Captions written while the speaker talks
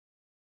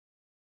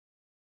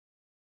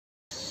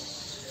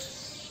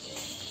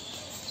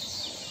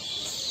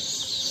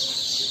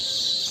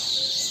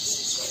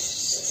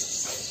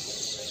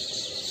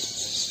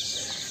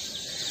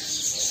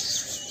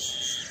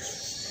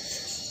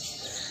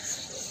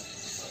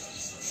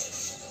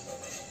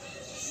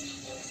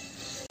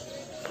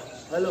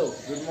Hello,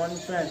 good morning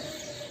friends.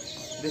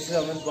 This is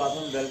Amit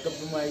Batham. Welcome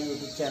to my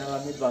YouTube channel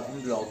Amit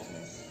Batham blogs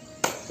में।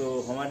 तो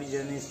हमारी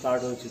journey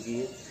start हो चुकी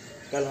है।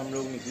 कल हम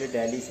लोग निकले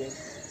दिल्ली से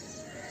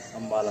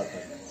अम्बाला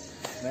तक।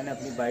 मैंने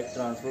अपनी बाइक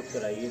ट्रांसपोर्ट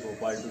कराई है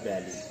भोपाल टू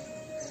दिल्ली,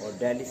 और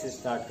दिल्ली से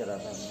स्टार्ट करा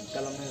था हमने।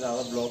 कल हमने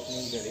ज़्यादा ब्लॉग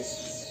नहीं करे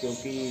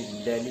क्योंकि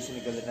दिल्ली से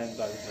निकलते टाइम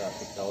काफ़ी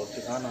ट्रैफिक था, और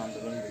किसान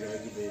आंदोलन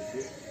वगैरह की वजह से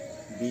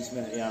बीच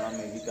में हरियाणा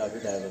में भी काफ़ी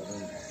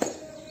डाइवर्जन था।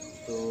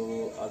 तो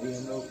अभी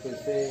हम लोग फिर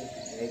से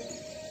एक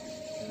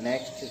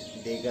नेक्स्ट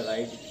डे का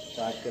राइड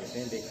स्टार्ट करते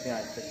हैं। देखते हैं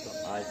आज तक तो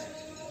आज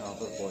कहाँ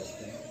पर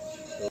पहुँचते हैं।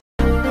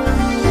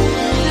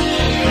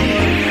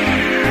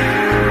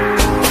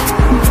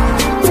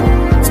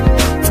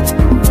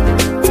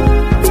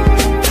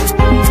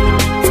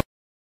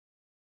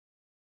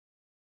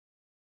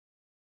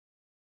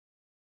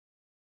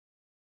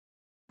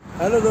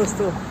 हेलो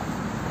दोस्तों,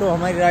 तो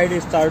हमारी राइड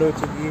स्टार्ट हो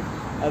चुकी है।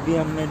 अभी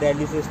हमने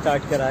दिल्ली से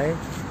स्टार्ट करा है,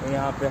 तो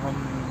यहाँ पे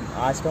हम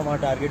आज का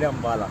हमारा टारगेट है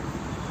अम्बाला।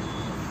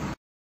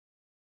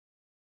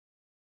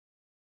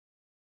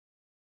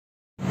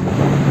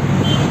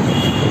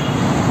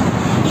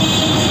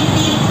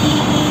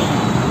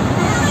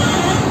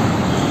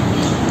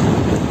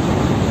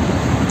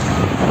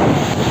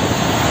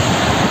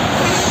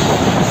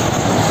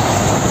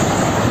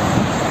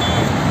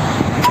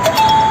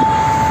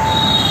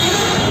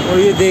 और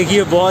ये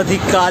देखिए बहुत ही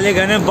काले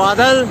घने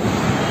बादल,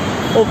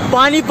 और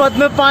पानीपत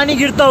में पानी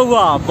गिरता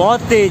हुआ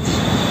बहुत तेज।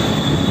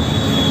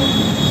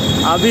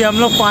 अभी हम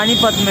लोग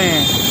पानीपत में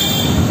हैं।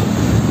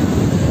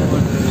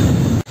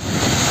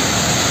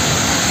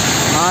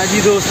 हाँ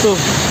जी दोस्तों,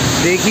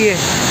 देखिए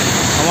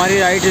हमारी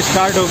राइड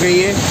स्टार्ट हो गई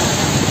है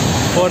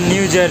और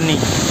न्यू जर्नी।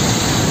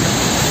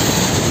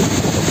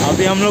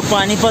 अभी हम लोग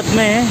पानीपत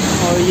में हैं,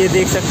 और ये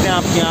देख सकते हैं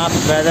आप यहाँ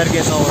वेदर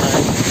कैसा हो रहा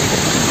है।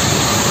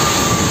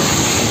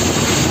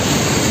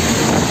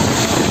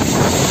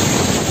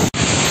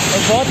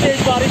 बहुत तेज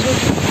बारिश हो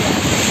चुकी है,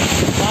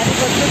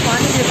 पानीपत में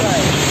पानी गिर रहा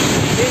है,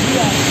 देखिए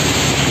आप।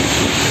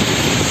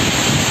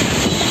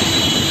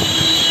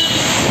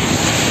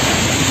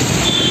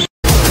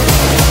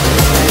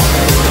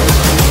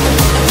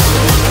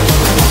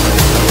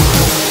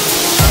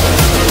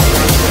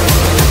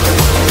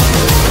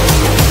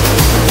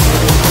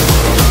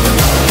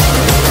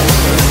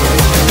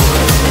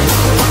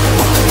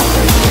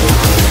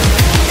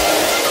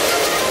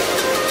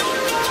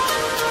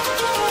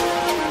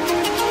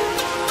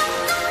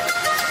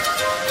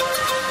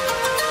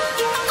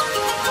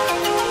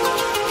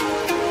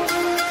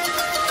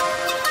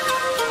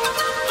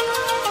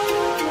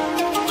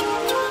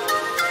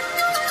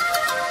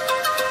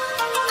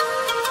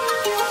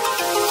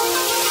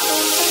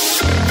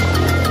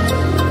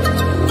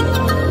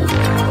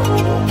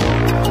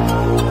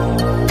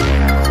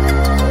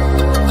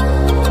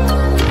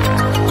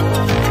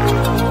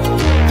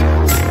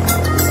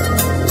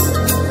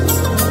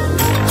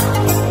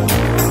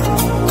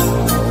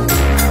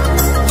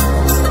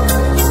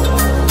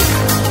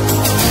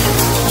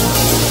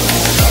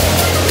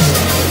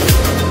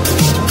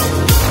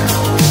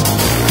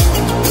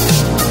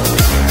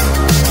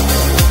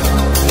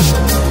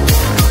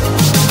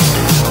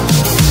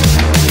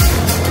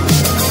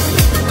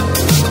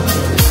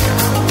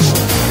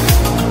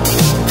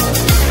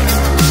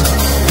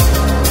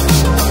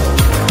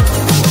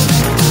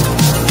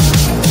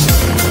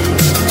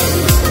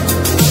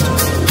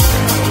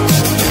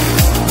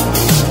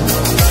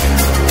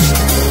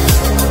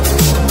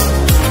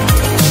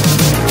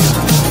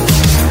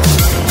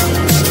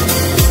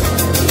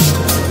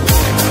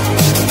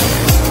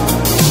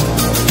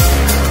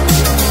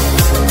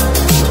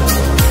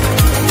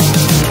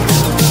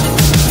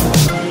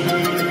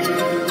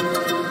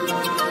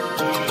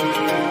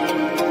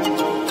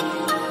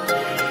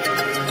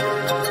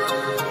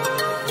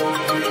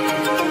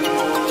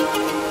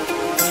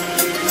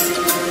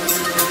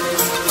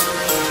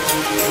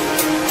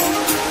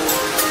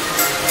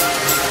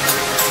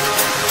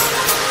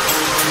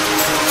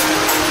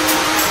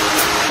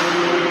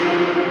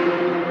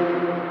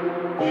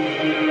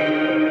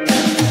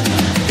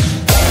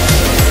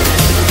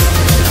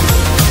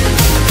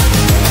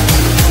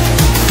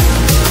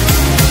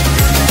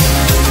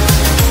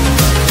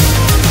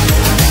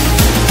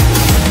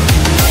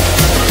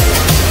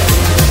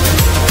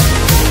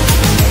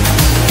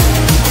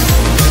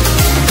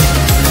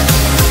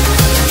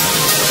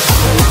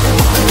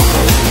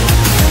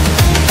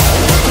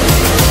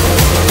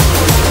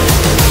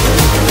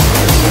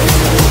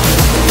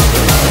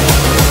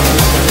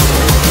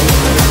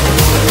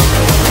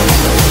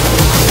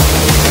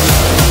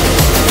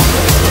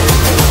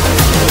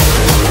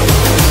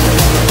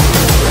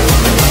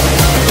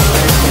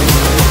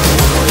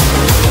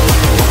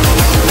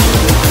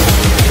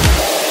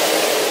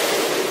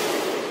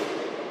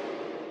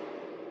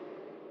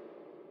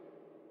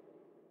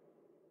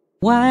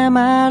 Why am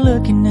I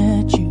looking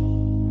at you?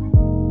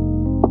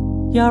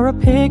 You're a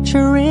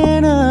picture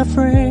in a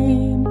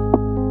frame.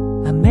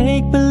 I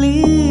make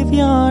believe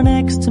you're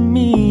next to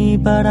me,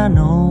 but I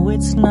know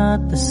it's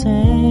not the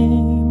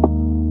same.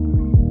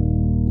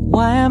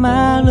 Why am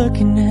I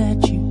looking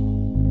at you?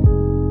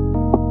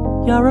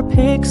 You're a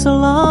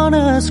pixel on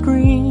a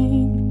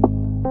screen.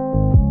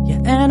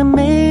 Your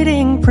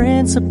animating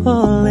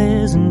principle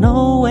is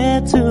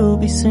nowhere to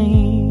be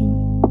seen.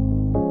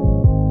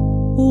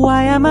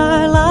 Why am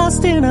I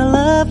lost in a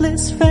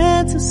loveless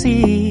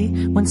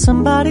fantasy when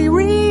somebody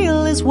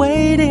real is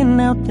waiting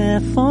out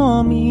there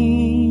for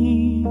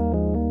me?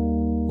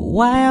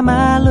 Why am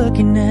I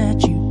looking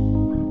at you?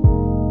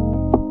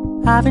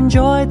 I've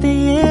enjoyed the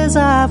years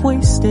I've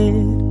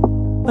wasted,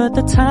 but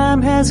the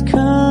time has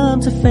come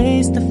to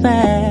face the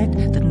fact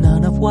that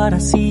none of what I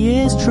see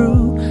is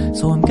true.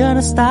 So I'm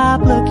gonna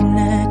stop looking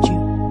at you.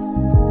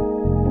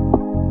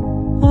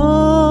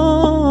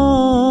 Oh,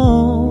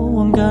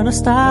 I'm gonna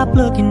stop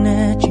looking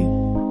at you.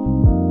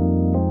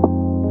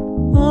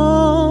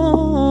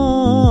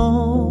 Oh,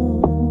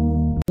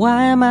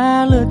 why am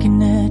I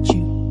looking at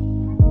you?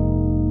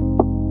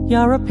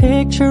 You're a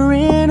picture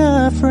in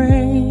a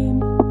frame.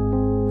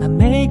 I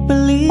make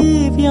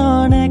believe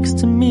you're next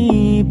to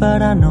me,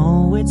 but I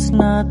know it's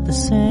not the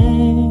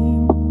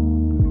same.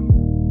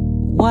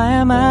 Why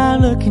am I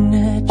looking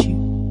at you?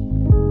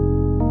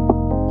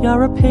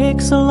 You're a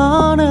pixel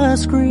on a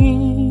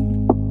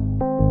screen.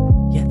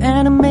 You're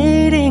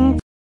animating.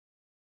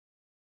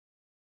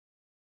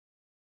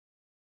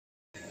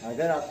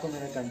 अगर आपको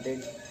मेरा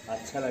content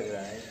अच्छा लग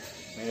रहा है,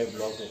 मेरे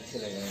blog अच्छे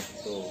लग रहे हैं,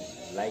 तो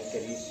लाइक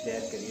करिए,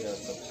 शेयर करिए और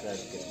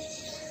सब्सक्राइब करिए।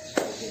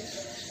 ओके,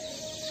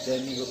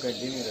 जर्नी को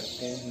कंटिन्यू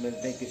रखते हैं।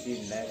 मिलते हैं किसी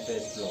नए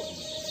फ्रेश ब्लॉग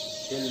में।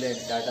 Till then,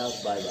 Tata,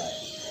 bye bye.